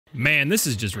Man, this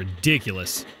is just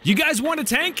ridiculous. You guys want a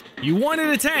tank? You wanted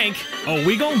a tank? Oh,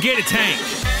 we gonna get a tank.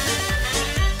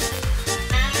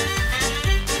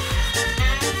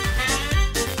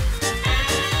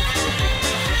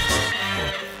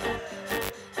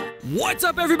 What's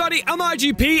up, everybody? I'm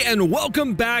IGP, and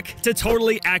welcome back to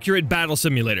Totally Accurate Battle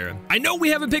Simulator. I know we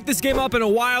haven't picked this game up in a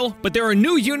while, but there are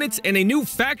new units and a new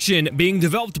faction being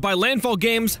developed by Landfall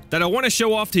Games that I want to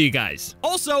show off to you guys.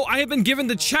 Also, I have been given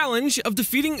the challenge of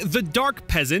defeating the Dark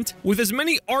Peasant with as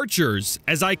many archers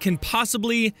as I can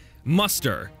possibly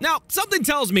muster. Now, something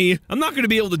tells me I'm not going to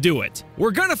be able to do it.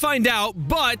 We're going to find out,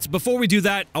 but before we do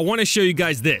that, I want to show you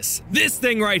guys this. This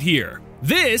thing right here.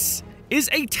 This is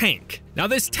a tank. Now,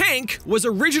 this tank was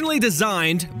originally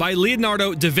designed by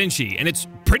Leonardo da Vinci, and it's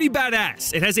pretty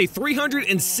badass. It has a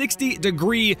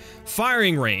 360-degree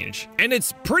firing range, and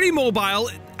it's pretty mobile.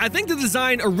 I think the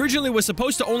design originally was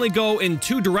supposed to only go in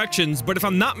two directions, but if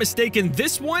I'm not mistaken,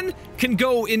 this one can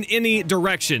go in any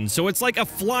direction. So it's like a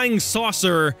flying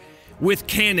saucer with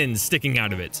cannons sticking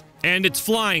out of it. And it's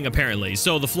flying, apparently,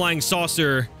 so the flying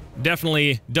saucer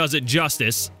definitely does it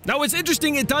justice. Now, what's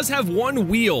interesting, it does have one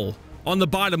wheel on the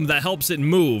bottom that helps it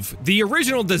move. The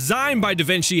original design by Da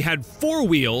Vinci had 4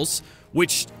 wheels,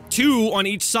 which 2 on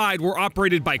each side were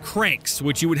operated by cranks,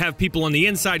 which you would have people on the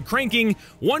inside cranking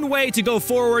one way to go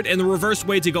forward and the reverse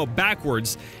way to go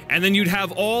backwards. And then you'd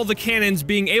have all the cannons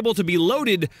being able to be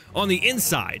loaded on the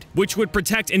inside, which would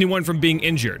protect anyone from being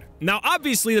injured. Now,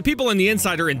 obviously, the people on the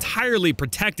inside are entirely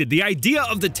protected. The idea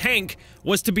of the tank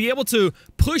was to be able to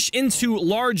push into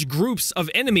large groups of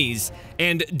enemies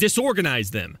and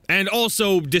disorganize them, and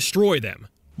also destroy them.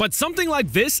 But something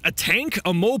like this, a tank,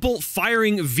 a mobile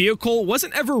firing vehicle,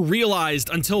 wasn't ever realized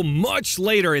until much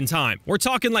later in time. We're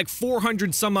talking like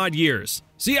 400 some odd years.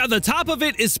 So yeah, the top of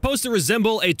it is supposed to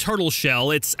resemble a turtle shell.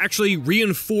 It's actually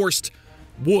reinforced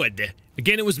wood.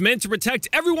 Again, it was meant to protect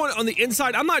everyone on the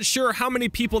inside. I'm not sure how many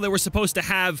people they were supposed to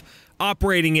have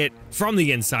operating it from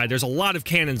the inside. There's a lot of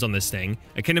cannons on this thing.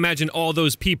 I can imagine all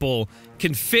those people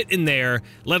can fit in there,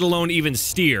 let alone even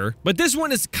steer. But this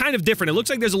one is kind of different. It looks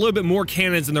like there's a little bit more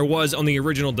cannons than there was on the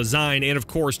original design, and of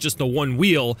course, just the one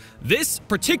wheel. This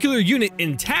particular unit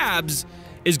in tabs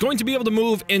is going to be able to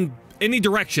move in any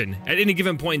direction at any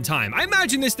given point in time. I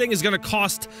imagine this thing is going to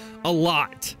cost a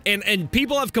lot. And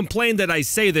people have complained that I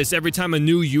say this every time a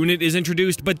new unit is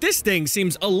introduced, but this thing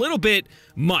seems a little bit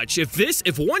much.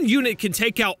 If one unit can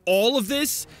take out all of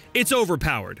this, it's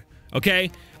overpowered, okay?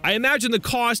 I imagine the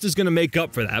cost is going to make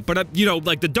up for that, but you know,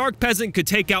 like the Dark Peasant could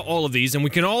take out all of these, and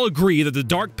we can all agree that the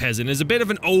Dark Peasant is a bit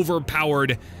of an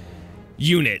overpowered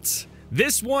unit.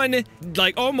 This one,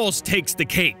 like, almost takes the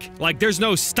cake. Like, there's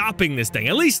no stopping this thing,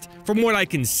 at least from what I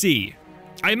can see.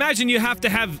 I imagine you have to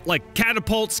have, like,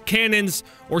 catapults, cannons,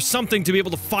 or something to be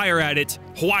able to fire at it,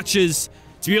 hwatches,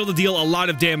 to be able to deal a lot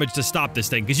of damage to stop this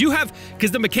thing.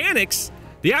 Because the mechanics,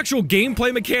 the actual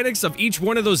gameplay mechanics of each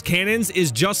one of those cannons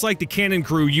is just like the cannon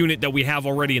crew unit that we have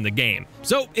already in the game.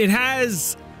 So, it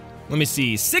has, let me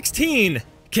see, 16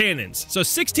 cannons. So,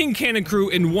 16 cannon crew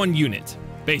in one unit,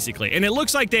 basically. And it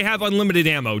looks like they have unlimited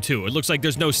ammo, too. It looks like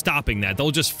there's no stopping that.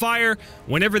 They'll just fire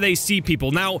whenever they see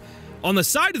people. Now, on the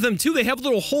side of them, too, they have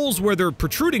little holes where they're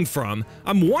protruding from.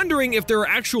 I'm wondering if there are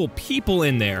actual people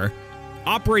in there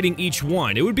operating each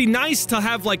one. It would be nice to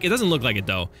have, like, it doesn't look like it,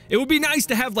 though. It would be nice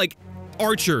to have, like,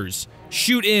 archers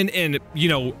shoot in and, you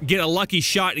know, get a lucky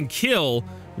shot and kill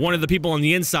one of the people on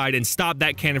the inside and stop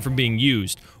that cannon from being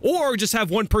used. Or just have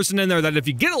one person in there that if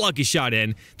you get a lucky shot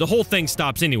in, the whole thing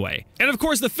stops anyway. And of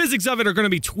course, the physics of it are going to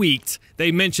be tweaked. They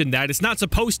mentioned that. It's not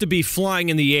supposed to be flying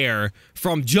in the air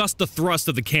from just the thrust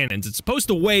of the cannons. It's supposed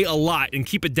to weigh a lot and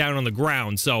keep it down on the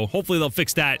ground. So hopefully they'll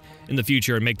fix that in the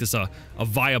future and make this a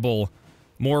viable,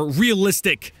 more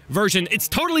realistic version. It's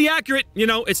totally accurate, you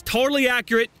know, it's totally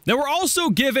accurate. Now, we're also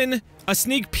given a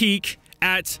sneak peek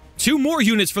at 2 more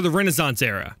units for the Renaissance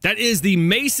era. That is the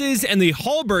maces and the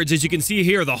halberds, as you can see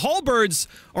here. The halberds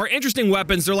are interesting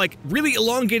weapons. They're like really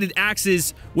elongated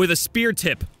axes with a spear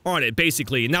tip on it,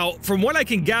 basically. Now, from what I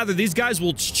can gather, these guys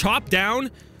will chop down,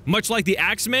 much like the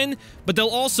axemen, but they'll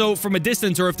also, from a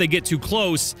distance or if they get too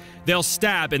close, they'll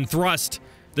stab and thrust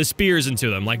the spears into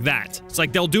them like that. It's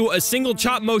like they'll do a single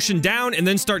chop motion down and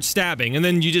then start stabbing, and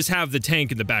then you just have the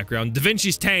tank in the background. Da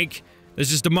Vinci's tank is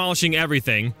just demolishing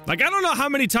everything. Like, I don't know how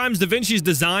many times Da Vinci's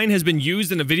design has been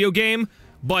used in a video game,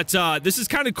 but this is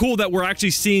kind of cool that we're actually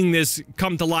seeing this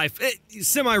come to life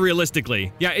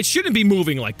semi-realistically. Yeah, it shouldn't be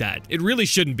moving like that. It really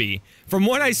shouldn't be. From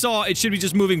what I saw, it should be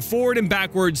just moving forward and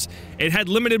backwards. It had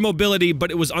limited mobility,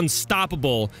 but it was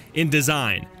unstoppable in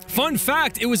design. Fun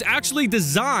fact, it was actually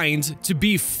designed to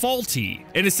be faulty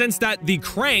in a sense that the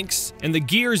cranks and the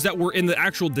gears that were in the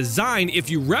actual design, if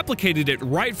you replicated it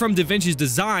right from Da Vinci's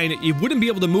design, you wouldn't be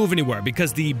able to move anywhere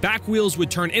because the back wheels would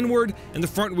turn inward and the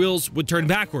front wheels would turn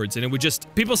backwards, and it would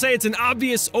just, people say it's an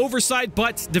obvious oversight,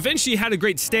 but Da Vinci had a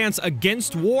great stance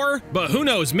against war, but who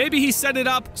knows, maybe he set it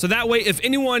up so that way if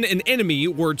anyone, an enemy,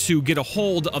 were to get a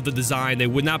hold of the design, they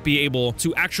would not be able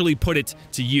to actually put it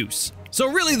to use. So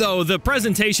really though, the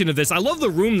presentation of this, I love the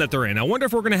room that they're in. I wonder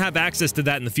if we're going to have access to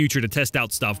that in the future to test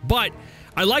out stuff, but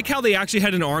I like how they actually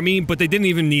had an army, but they didn't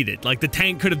even need it. Like, the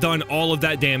tank could have done all of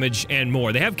that damage and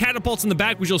more. They have catapults in the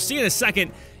back, which you'll see in a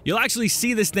second. You'll actually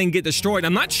see this thing get destroyed.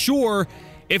 I'm not sure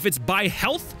if it's by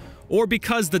health or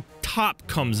because the top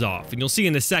comes off, and you'll see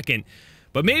in a second.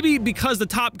 But maybe because the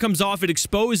top comes off, it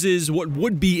exposes what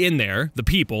would be in there, the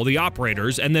people, the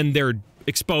operators, and then they're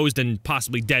exposed and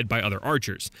possibly dead by other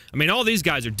archers. I mean, all these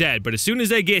guys are dead, but as soon as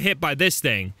they get hit by this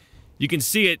thing, you can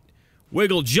see it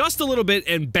wiggle just a little bit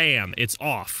and bam, it's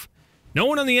off. No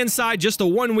one on the inside, just a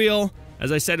one wheel.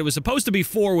 As I said, it was supposed to be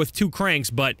 4 with 2 cranks,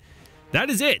 but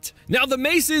that is it. Now, the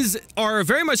maces are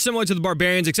very much similar to the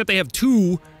barbarians, except they have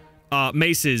 2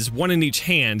 maces, 1 in each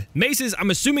hand. Maces, I'm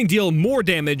assuming, deal more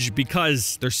damage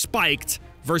because they're spiked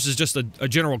versus just a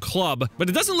general club, but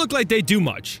it doesn't look like they do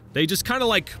much. They just kind of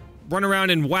like run around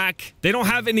and whack. They don't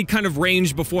have any kind of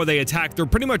range before they attack. They're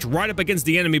pretty much right up against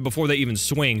the enemy before they even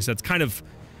swing, so that's kind of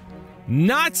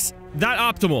not that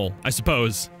optimal, I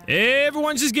suppose.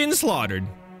 Everyone's just getting slaughtered.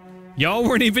 Y'all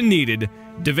weren't even needed.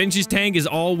 Da Vinci's tank is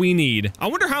all we need. I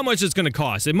wonder how much it's going to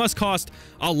cost. It must cost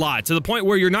a lot, to the point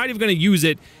where you're not even going to use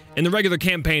it in the regular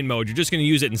campaign mode. You're just going to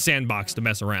use it in sandbox to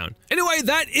mess around. Anyway,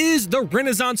 that is the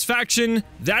Renaissance faction.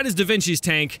 That is Da Vinci's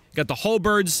tank. Got the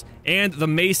Halberds and the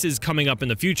maces coming up in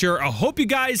the future. I hope you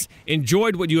guys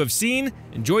enjoyed what you have seen,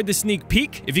 enjoyed the sneak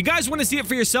peek. If you guys want to see it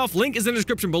for yourself, link is in the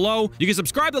description below. You can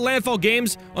subscribe to Landfall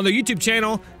Games on their YouTube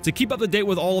channel to keep up to date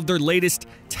with all of their latest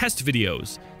test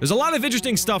videos. There's a lot of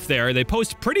interesting stuff there. They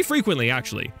post pretty frequently,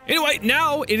 actually. Anyway,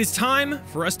 now it is time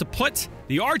for us to put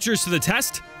the archers to the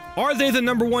test. Are they the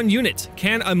 #1 unit?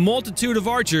 Can a multitude of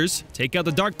archers take out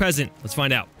the Dark Peasant? Let's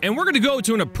find out. And we're gonna go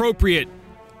to an appropriate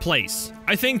place.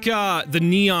 I think the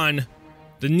neon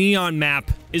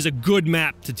map is a good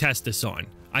map to test this on.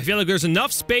 I feel like there's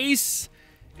enough space,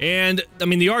 and I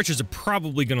mean, the archers are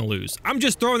probably gonna lose. I'm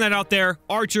just throwing that out there.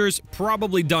 Archers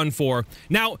probably done for.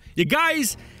 Now, you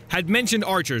guys had mentioned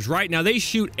archers, right? Now, they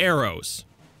shoot arrows,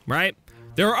 right?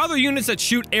 There are other units that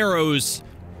shoot arrows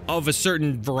of a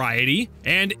certain variety,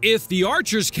 and if the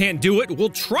archers can't do it, we'll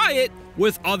try it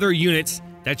with other units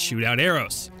that shoot out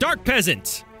arrows. Dark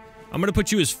Peasant, I'm gonna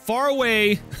put you as far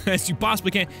away as you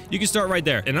possibly can. You can start right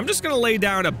there, and I'm just gonna lay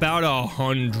down about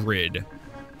 100.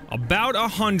 About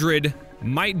 100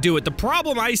 might do it. The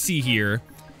problem I see here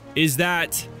is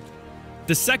that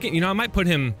the second, you know, I might put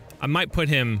him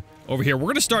over here. We're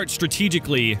gonna start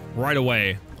strategically right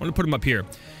away. I'm gonna put him up here.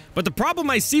 But the problem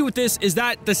I see with this is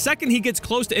that the second he gets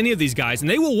close to any of these guys, and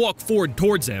they will walk forward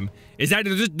towards him, is that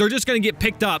they're just going to get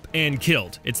picked up and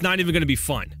killed. It's not even going to be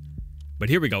fun. But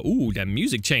here we go. Ooh, that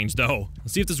music changed, though.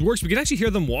 Let's see if this works. We can actually hear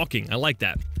them walking. I like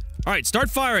that. All right, start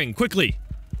firing. Quickly.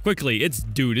 Quickly.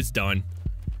 Dude, it's done.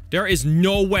 There is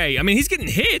no way. I mean, he's getting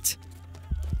hit.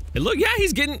 And look, yeah,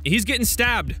 he's getting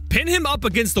stabbed. Pin him up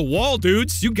against the wall,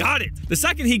 dudes. You got it. The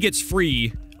second he gets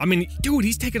free, I mean, dude,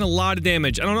 he's taking a lot of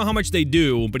damage. I don't know how much they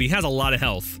do, but he has a lot of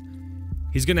health.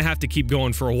 He's gonna have to keep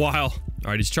going for a while.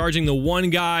 All right, he's charging the one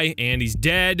guy, and he's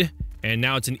dead. And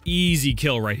now it's an easy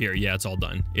kill right here. Yeah, it's all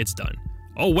done. It's done.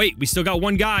 Oh, wait, we still got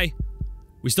one guy.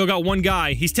 We still got one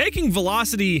guy. He's taking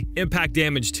velocity impact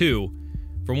damage, too,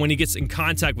 from when he gets in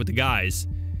contact with the guys.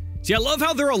 See, I love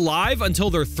how they're alive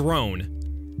until they're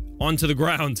thrown onto the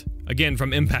ground. Again,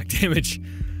 from impact damage.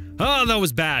 Oh, that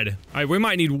was bad. All right, we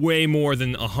might need way more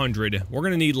than 100. We're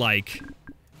gonna need, like...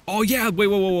 Oh, yeah, wait,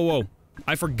 whoa.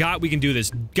 I forgot we can do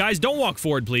this. Guys, don't walk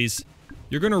forward, please.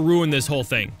 You're gonna ruin this whole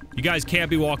thing. You guys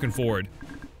can't be walking forward.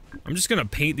 I'm just gonna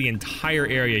paint the entire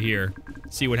area here.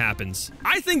 See what happens.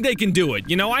 I think they can do it.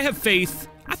 You know, I have faith.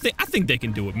 I think they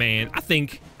can do it, man. I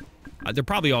think... they're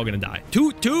probably all gonna die.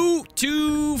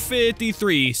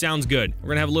 253 sounds good. We're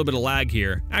gonna have a little bit of lag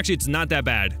here. Actually, it's not that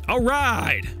bad. All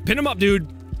right. Pin him up, dude.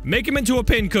 Make him into a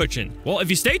pin cushion. Well, if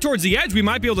you stay towards the edge, we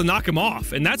might be able to knock him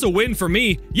off, and that's a win for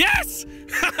me. Yes!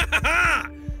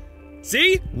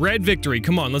 See? Red victory.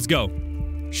 Come on, let's go.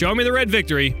 Show me the red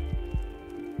victory.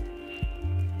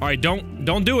 All right,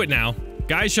 don't do it now.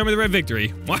 Guys, show me the red victory.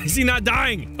 Why is he not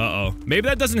dying? Uh-oh. Maybe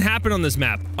that doesn't happen on this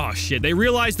map. Oh, shit. They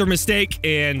realized their mistake,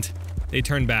 and they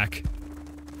turn back.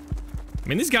 I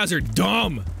mean, these guys are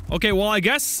dumb. Okay, well, I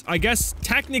guess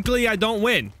technically I don't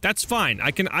win. That's fine.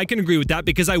 I can agree with that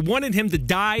because I wanted him to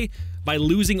die by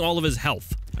losing all of his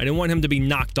health. I didn't want him to be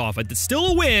knocked off. It's still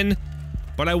a win,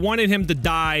 but I wanted him to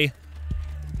die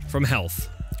from health.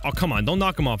 Oh, come on. Don't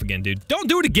knock him off again, dude. Don't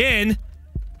do it again!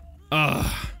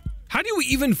 How do you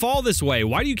even fall this way?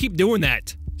 Why do you keep doing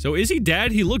that? So is he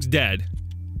dead? He looks dead.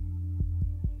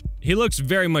 He looks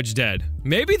very much dead.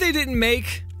 Maybe they didn't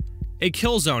make a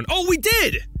kill zone. Oh, we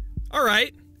did!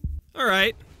 Alright.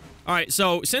 Alright. Alright,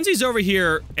 so since he's over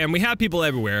here and we have people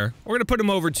everywhere, we're gonna put him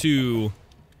over to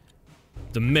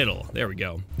the middle. There we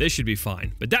go. This should be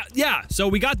fine. But yeah, so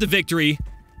we got the victory.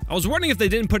 I was wondering if they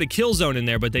didn't put a kill zone in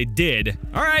there, but they did.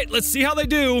 Alright, let's see how they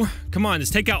do. Come on,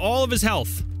 just take out all of his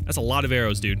health. That's a lot of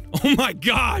arrows, dude. Oh my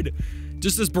god!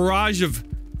 Just this barrage of...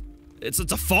 It's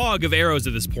a fog of arrows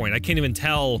at this point. I can't even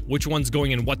tell which one's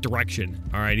going in what direction.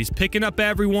 Alright, he's picking up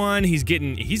everyone. He's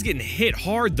getting hit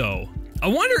hard, though. I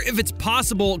wonder if it's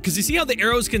possible, because you see how the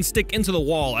arrows can stick into the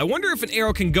wall. I wonder if an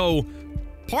arrow can go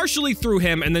partially through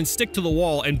him and then stick to the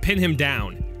wall and pin him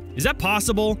down. Is that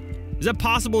possible? Is that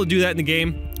possible to do that in the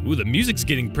game? Ooh, the music's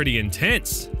getting pretty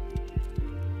intense.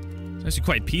 It's actually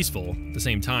quite peaceful at the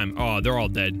same time. Oh, they're all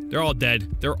dead. They're all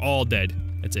dead. They're all dead.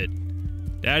 That's it.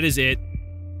 That is it.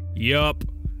 Yup.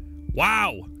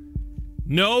 Wow.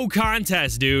 No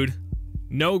contest, dude.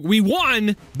 No, we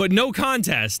won, but no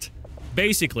contest.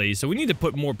 Basically, so we need to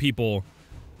put more people,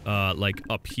 like,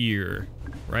 up here,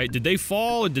 right? Did they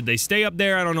fall, or did they stay up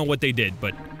there? I don't know what they did,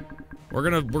 but we're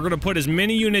gonna put as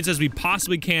many units as we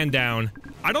possibly can down.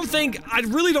 I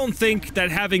really don't think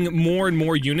that having more and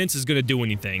more units is gonna do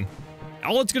anything.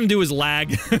 All it's gonna do is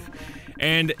lag,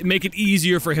 and make it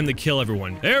easier for him to kill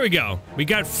everyone. There we go. We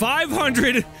got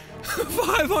 500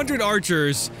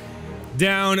 archers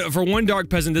down for one Dark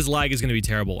Peasant. This lag is gonna be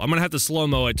terrible. I'm gonna have to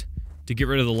slow-mo it to get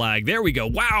rid of the lag. There we go.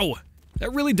 Wow!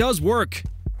 That really does work.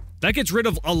 That gets rid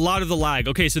of a lot of the lag.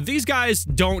 Okay, so these guys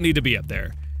don't need to be up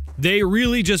there. They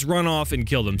really just run off and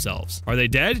kill themselves. Are they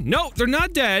dead? No, they're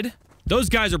not dead. Those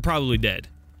guys are probably dead.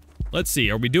 Let's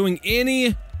see. Are we doing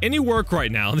any work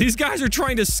right now? These guys are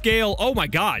trying to scale. Oh my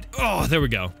god. Oh, there we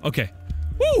go. Okay.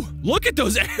 Woo! Look at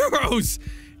those arrows!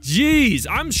 Jeez,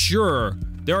 I'm sure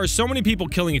there are so many people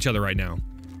killing each other right now.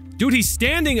 Dude, he's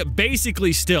standing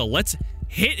basically still. Let's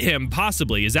hit him,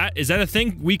 possibly. Is that a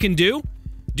thing we can do?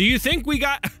 Do you think we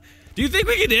can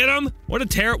hit him? What a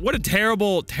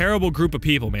terrible group of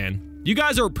people, man. You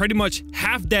guys are pretty much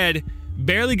half dead,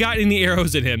 barely got any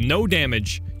arrows at him, no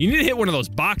damage. You need to hit one of those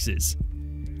boxes.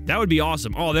 That would be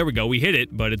awesome. Oh, there we go. We hit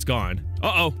it, but it's gone.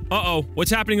 Uh-oh.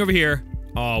 What's happening over here?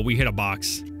 Oh, we hit a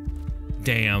box.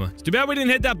 Damn. It's too bad we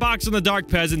didn't hit that box on the Dark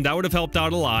Peasant. That would have helped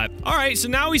out a lot. Alright, so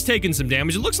now he's taking some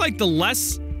damage. It looks like the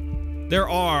less there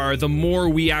are, the more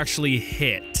we actually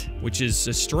hit, which is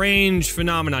a strange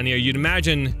phenomenon here. You'd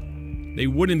imagine they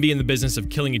wouldn't be in the business of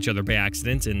killing each other by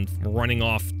accident and running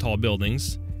off tall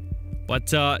buildings. But,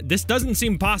 this doesn't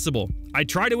seem possible. I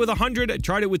tried it with 100, I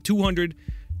tried it with 200,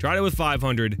 tried it with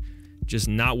 500, just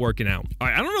not working out.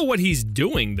 Alright, I don't know what he's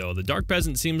doing, though. The Dark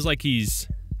Peasant seems like he's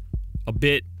a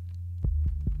bit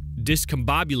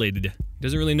discombobulated.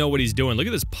 Doesn't really know what he's doing. Look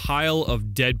at this pile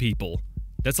of dead people.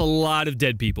 That's a lot of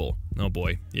dead people. Oh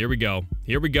boy. Here we go.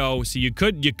 Here we go. See, you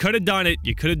could have done it.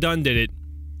 You could have did it.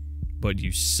 But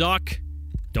you suck.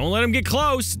 Don't let him get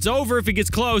close. It's over if he gets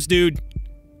close, dude.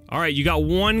 Alright, you got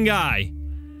one guy.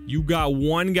 You got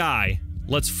one guy.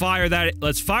 Let's fire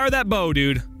that bow,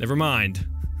 dude. Never mind.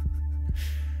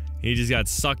 He just got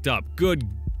sucked up. Good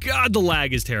God, the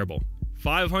lag is terrible.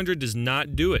 500 does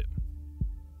not do it.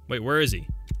 Wait, where is he?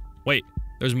 Wait,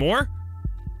 there's more?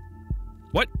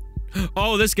 What?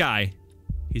 Oh, this guy.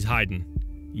 He's hiding.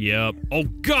 Yep. Oh,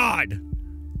 God!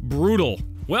 Brutal.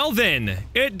 Well then,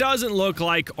 it doesn't look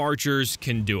like archers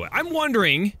can do it. I'm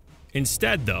wondering,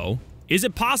 instead though, is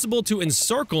it possible to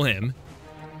encircle him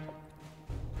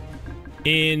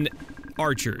in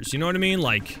archers? You know what I mean?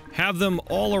 Like, have them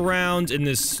all around in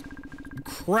this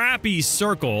crappy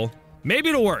circle. Maybe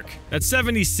it'll work. That's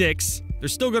 76. They're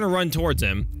still gonna run towards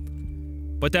him.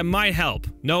 But that might help.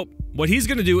 Nope. What he's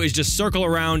gonna do is just circle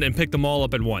around and pick them all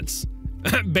up at once.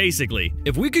 Basically.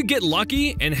 If we could get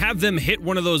lucky and have them hit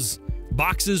one of those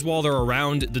boxes while they're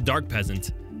around the Dark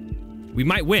Peasant, we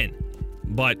might win.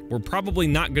 But we're probably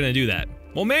not gonna do that.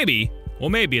 Well, maybe. Well,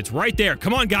 maybe. It's right there.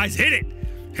 Come on, guys. Hit it!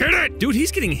 Hit it! Dude,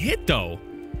 he's getting hit, though.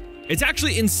 It's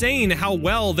actually insane how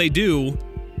well they do.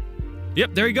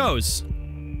 Yep, there he goes.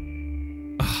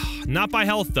 Not by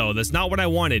health, though. That's not what I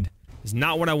wanted. It's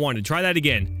not what I wanted. Try that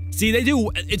again. See, they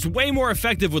do. It's way more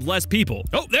effective with less people.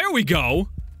 Oh, there we go.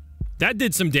 That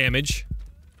did some damage.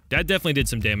 That definitely did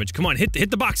some damage. Come on, hit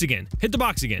the box again. Hit the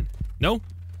box again. No?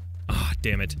 Ah,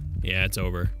 damn it. Yeah, it's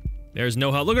over. There's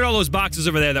no help. Look at all those boxes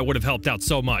over there that would have helped out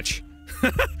so much.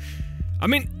 I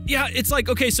mean, yeah, it's like,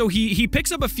 okay, so he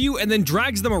picks up a few and then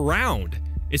drags them around.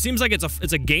 It seems like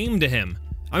it's a game to him.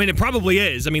 I mean, it probably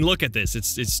is. I mean, look at this.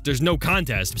 There's no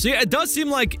contest. So yeah, it does seem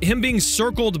like him being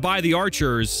circled by the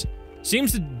archers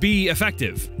seems to be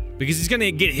effective, because he's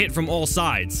gonna get hit from all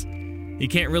sides. He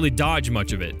can't really dodge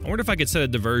much of it. I wonder if I could set a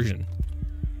diversion.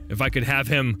 If I could have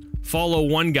him follow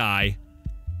one guy.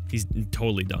 He's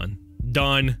totally done.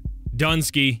 Done.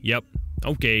 Dunsky. Yep.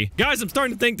 Okay. Guys, I'm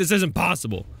starting to think this isn't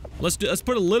possible. Let's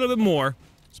put a little bit more.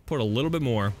 Let's put a little bit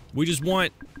more. We just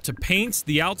want to paint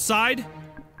the outside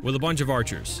with a bunch of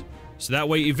archers. So that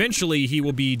way, eventually, he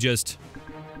will be just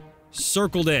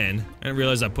circled in. I didn't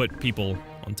realize I put people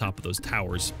on top of those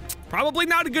towers. Probably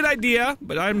not a good idea,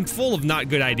 but I'm full of not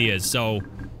good ideas, so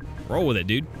roll with it,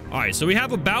 dude. All right, so we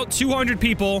have about 200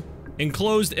 people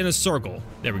enclosed in a circle.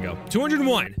 There we go.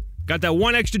 201. Got that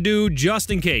one extra dude just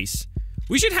in case.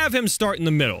 We should have him start in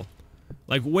the middle.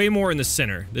 Like, way more in the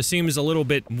center. This seems a little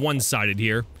bit one-sided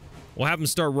here. We'll have him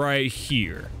start right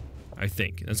here, I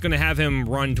think. That's gonna have him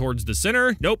run towards the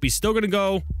center. Nope, he's still gonna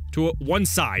go to one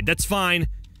side. That's fine.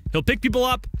 He'll pick people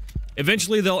up.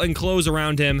 Eventually, they'll enclose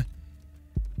around him.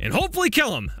 And hopefully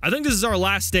kill him. I think this is our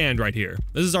last stand right here.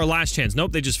 This is our last chance.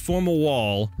 Nope, they just form a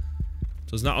wall.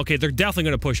 So it's not- okay, they're definitely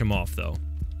gonna push him off, though.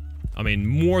 I mean,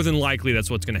 more than likely, that's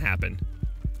what's gonna happen.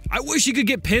 I wish he could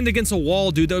get pinned against a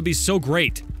wall, dude. That would be so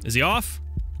great. Is he off?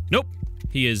 Nope.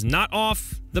 He is not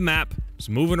off the map. He's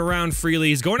moving around freely.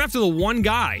 He's going after the one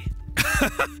guy.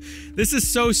 This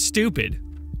is so stupid.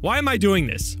 Why am I doing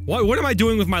this? What am I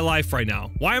doing with my life right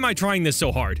now? Why am I trying this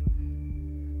so hard?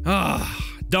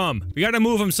 Ah, dumb. We gotta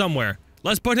move him somewhere.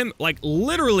 Let's put him, like,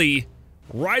 literally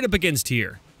right up against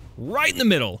here. Right in the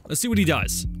middle. Let's see what he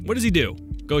does. What does he do?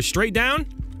 Go straight down?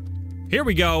 Here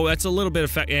we go. That's a little bit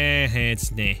of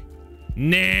it's nah.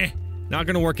 Nah. Not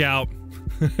gonna work out.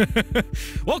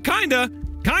 Well, kinda.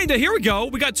 Kinda. Here we go.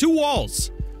 We got two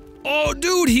walls. Oh,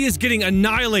 dude, he is getting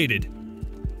annihilated.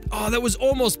 Oh, that was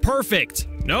almost perfect.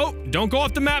 Nope. Don't go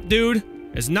off the map, dude.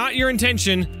 It's not your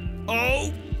intention.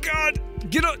 Oh, God.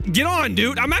 Get on,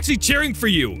 dude. I'm actually cheering for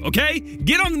you, okay?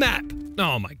 Get on the map.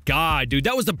 Oh, my God, dude.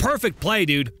 That was the perfect play,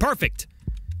 dude. Perfect.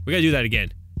 We gotta do that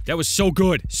again. That was so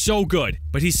good. So good.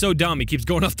 But he's so dumb. He keeps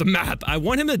going off the map. I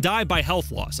want him to die by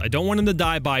health loss. I don't want him to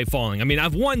die by falling. I mean,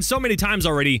 I've won so many times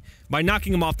already by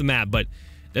knocking him off the map, but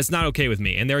that's not okay with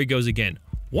me. And there he goes again.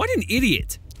 What an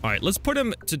idiot. All right, let's put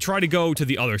him to try to go to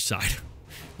the other side.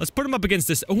 Let's put him up against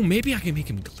this. Oh, maybe I can make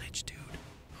him glitch, dude.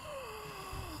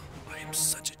 I am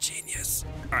such a genius.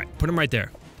 All right, put him right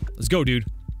there. Let's go, dude.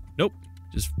 Nope.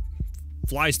 Just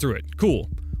flies through it. Cool.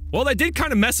 Well, that did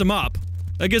kind of mess him up.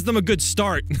 That gives them a good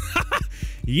start.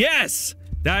 Yes!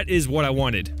 That is what I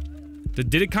wanted.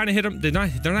 Did it kind of hit him? They're not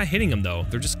hitting him, though.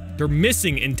 They're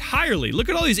missing entirely. Look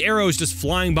at all these arrows just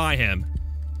flying by him.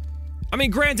 I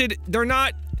mean, granted, they're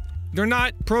not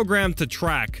programmed to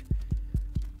track.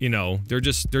 You know, they're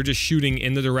just shooting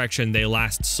in the direction they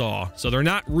last saw. So they're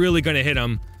not really gonna hit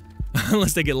him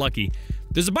unless they get lucky.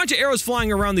 There's a bunch of arrows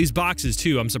flying around these boxes,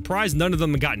 too. I'm surprised none of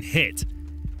them have gotten hit.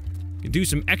 You can do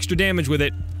some extra damage with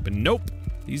it, but nope.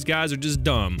 These guys are just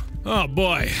dumb. Oh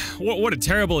boy, what a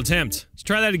terrible attempt. Let's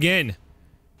try that again.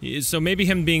 So maybe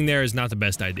him being there is not the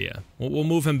best idea. We'll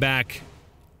move him back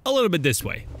a little bit this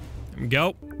way. There we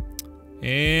go.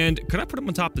 And could I put him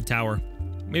on top of the tower?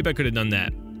 Maybe I could have done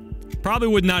that. Probably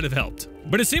would not have helped.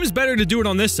 But it seems better to do it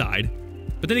on this side.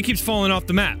 But then he keeps falling off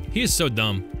the map. He is so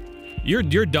dumb. You're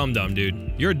dumb,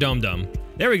 dude. You're dumb.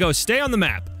 There we go. Stay on the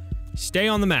map. Stay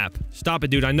on the map. Stop it,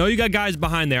 dude. I know you got guys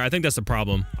behind there. I think that's the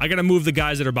problem. I gotta move the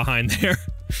guys that are behind there.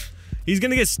 He's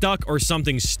gonna get stuck or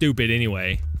something stupid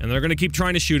anyway. And they're gonna keep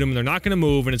trying to shoot him, and they're not gonna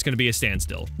move, and it's gonna be a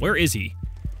standstill. Where is he?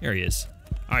 There he is.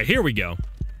 Alright, here we go.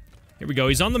 Here we go.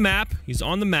 He's on the map. He's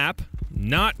on the map.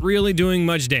 Not really doing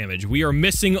much damage. We are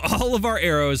missing all of our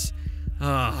arrows.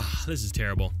 Ah, this is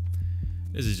terrible.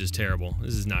 This is just terrible.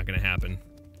 This is not gonna happen.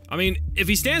 I mean, if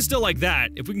he stands still like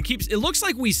that, if we can keep... It looks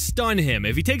like we stun him.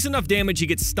 If he takes enough damage, he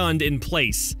gets stunned in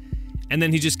place. And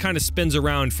then he just kind of spins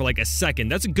around for like a second.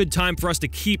 That's a good time for us to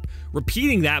keep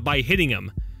repeating that by hitting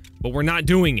him. But we're not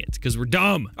doing it, because we're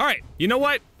dumb. Alright, you know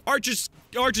what? Archers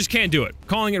can't do it.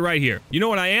 Calling it right here. You know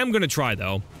what I am gonna try,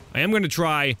 though? I am gonna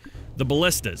try the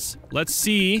ballistas. Let's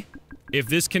see if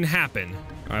this can happen.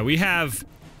 Alright, we have...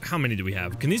 How many do we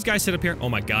have? Can these guys sit up here? Oh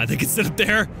my god, they can sit up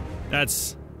there?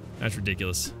 That's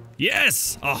ridiculous.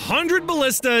 Yes! 100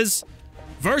 ballistas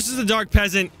versus the Dark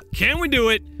Peasant. Can we do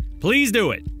it? Please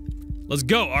do it. Let's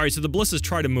go. Alright, so the ballistas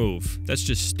try to move. That's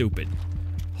just stupid.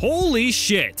 Holy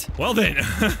shit. Well then,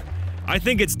 I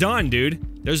think it's done,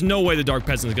 dude. There's no way the Dark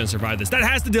Peasant is gonna survive this. That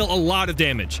has to deal a lot of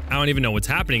damage. I don't even know what's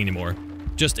happening anymore.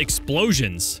 Just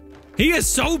explosions. He is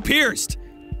so pierced.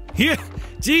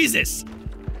 Jesus.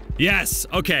 Yes,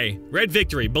 okay. Red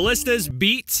victory. Ballistas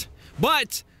beat,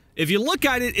 but if you look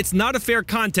at it, it's not a fair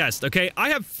contest, okay? I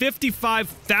have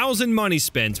 55,000 money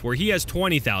spent where he has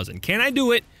 20,000. Can I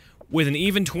do it with an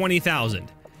even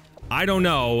 20,000? I don't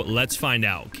know. Let's find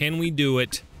out. Can we do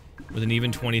it with an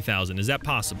even 20,000? Is that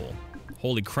possible?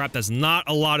 Holy crap, that's not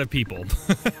a lot of people.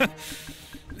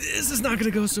 This is not gonna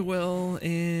go so well,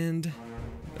 and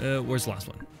where's the last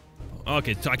one?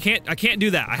 Okay, so I can't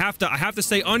do that. I have to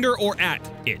stay under or at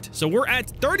it. So we're at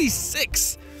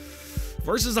 36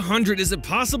 versus 100. Is it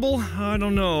possible? I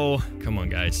don't know. Come on,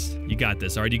 guys. You got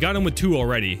this. All right, you got him with 2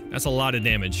 already. That's a lot of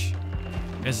damage.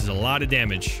 This is a lot of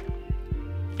damage.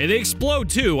 And they explode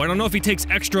too. I don't know if he takes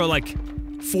extra, like,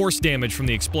 force damage from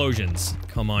the explosions.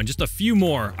 Come on, just a few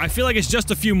more. I feel like it's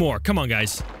just a few more. Come on,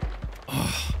 guys.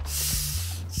 Oh,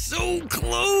 so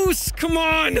close. Come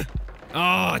on.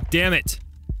 Oh, damn it.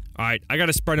 All right, I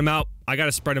gotta spread them out. I'm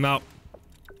gonna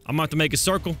have to make a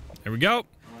circle. There we go.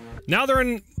 Now they're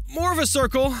in more of a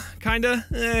circle, kinda.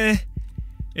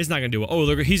 It's not gonna do it. Oh,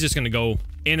 look, he's just gonna go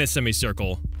in a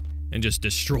semicircle and just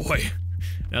destroy.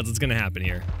 That's what's gonna happen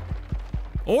here.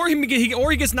 Or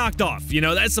he gets knocked off. You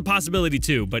know, that's a possibility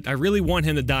too. But I really want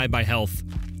him to die by health,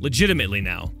 legitimately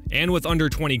now, and with under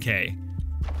 20k.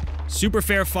 Super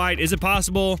fair fight. Is it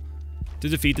possible to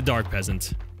defeat the Dark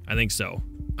Peasant? I think so.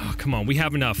 Oh, come on, we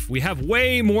have enough. We have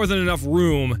way more than enough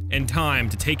room and time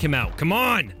to take him out. Come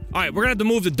on! Alright, we're gonna have to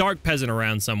move the Dark Peasant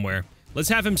around somewhere. Let's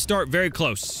have him start very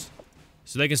close,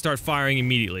 so they can start firing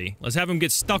immediately. Let's have him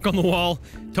get stuck on the wall.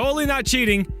 Totally not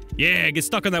cheating. Yeah, get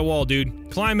stuck on that wall, dude.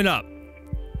 Climb it up.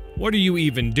 What are you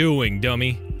even doing,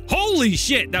 dummy? Holy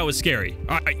shit, that was scary.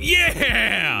 Alright,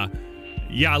 yeah!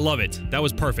 Yeah, I love it. That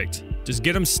was perfect. Just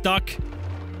get him stuck.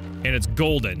 And it's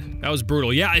golden. That was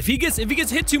brutal. Yeah, if he gets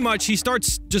hit too much, he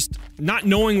starts just not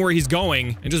knowing where he's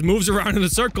going and just moves around in a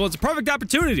circle. It's a perfect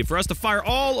opportunity for us to fire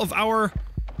all of our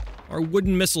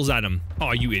wooden missiles at him.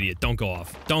 Oh, you idiot. Don't go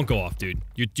off. Don't go off, dude.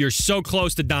 You're so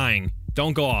close to dying.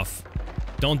 Don't go off.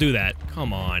 Don't do that.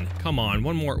 Come on. Come on.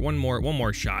 One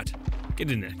more shot. Get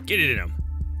in there. Get it in him.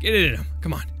 Get it in him.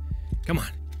 Come on. Come on.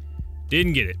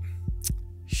 Didn't get it.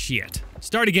 Shit.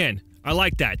 Start again. I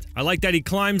like that. I like that he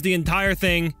climbs the entire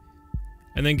thing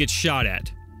and then gets shot at.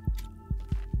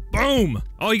 Boom!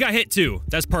 Oh, he got hit too.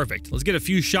 That's perfect. Let's get a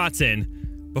few shots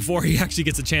in before he actually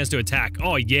gets a chance to attack.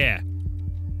 Oh, yeah.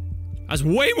 That's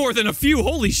way more than a few.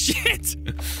 Holy shit!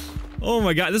 Oh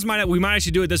my god, we might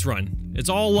actually do it this run. It's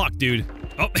all luck, dude.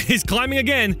 Oh, he's climbing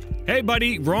again. Hey,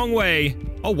 buddy, wrong way.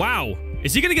 Oh, wow.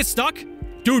 Is he gonna get stuck?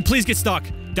 Dude, please get stuck.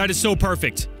 That is so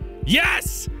perfect.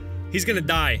 Yes! He's gonna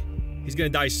die. He's gonna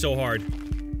die so hard.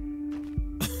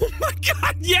 Oh my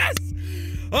god, yes!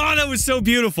 Oh, that was so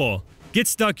beautiful. Get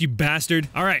stuck, you bastard.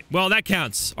 Alright, well, that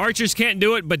counts. Archers can't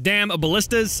do it, but damn,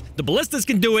 ballistas. The ballistas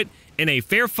can do it in a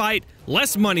fair fight,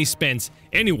 less money spent.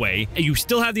 Anyway, you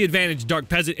still have the advantage, Dark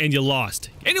Peasant, and you lost.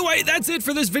 Anyway, that's it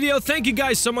for this video. Thank you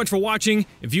guys so much for watching.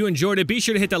 If you enjoyed it, be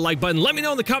sure to hit that like button. Let me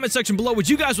know in the comment section below what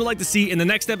you guys would like to see in the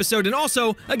next episode. And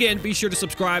also, again, be sure to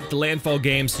subscribe to Landfall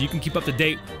Games so you can keep up to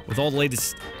date with all the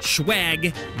latest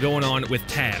swag going on with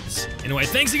tabs. Anyway,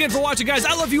 thanks again for watching, guys.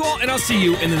 I love you all, and I'll see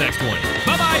you in the next one.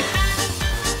 Bye-bye!